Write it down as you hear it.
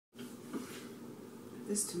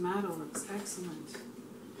This tomato looks excellent.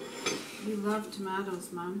 You love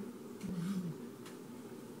tomatoes, Mom.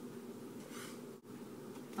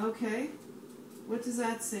 Okay. What does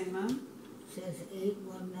that say, Mom? It says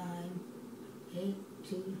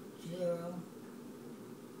 819-820.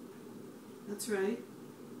 That's right.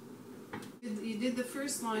 You did the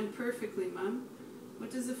first line perfectly, Mom.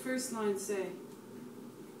 What does the first line say?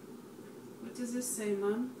 What does this say,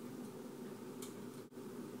 Mom?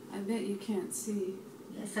 I bet you can't see.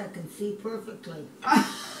 Yes, I can see perfectly.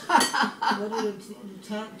 What are you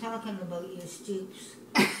talking about, you stoops?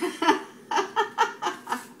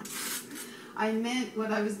 I meant,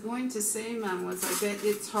 what I was going to say, Mom, was I bet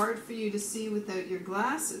it's hard for you to see without your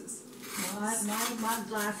glasses. Well, my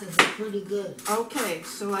glasses are pretty good. Okay,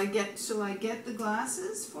 shall I get the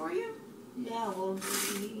glasses for you? Yeah, well,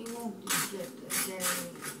 you won't get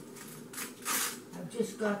I've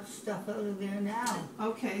just got stuff out of there now.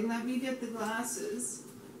 Okay, let me get the glasses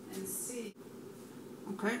and see.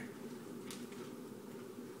 Okay.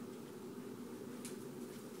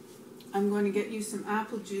 I'm going to get you some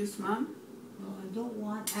apple juice, Mom. Well, I don't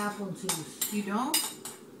want apple juice. You don't?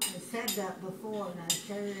 I said that before and I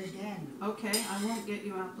said it again. Okay, I won't get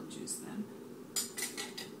you apple juice then.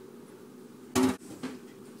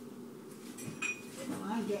 Well,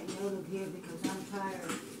 I'm getting out of here because I'm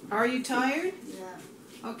tired. Are you tired? Yeah.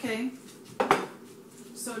 Okay.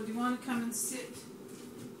 So do you want to come and sit?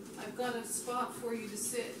 I've got a spot for you to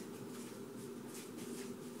sit.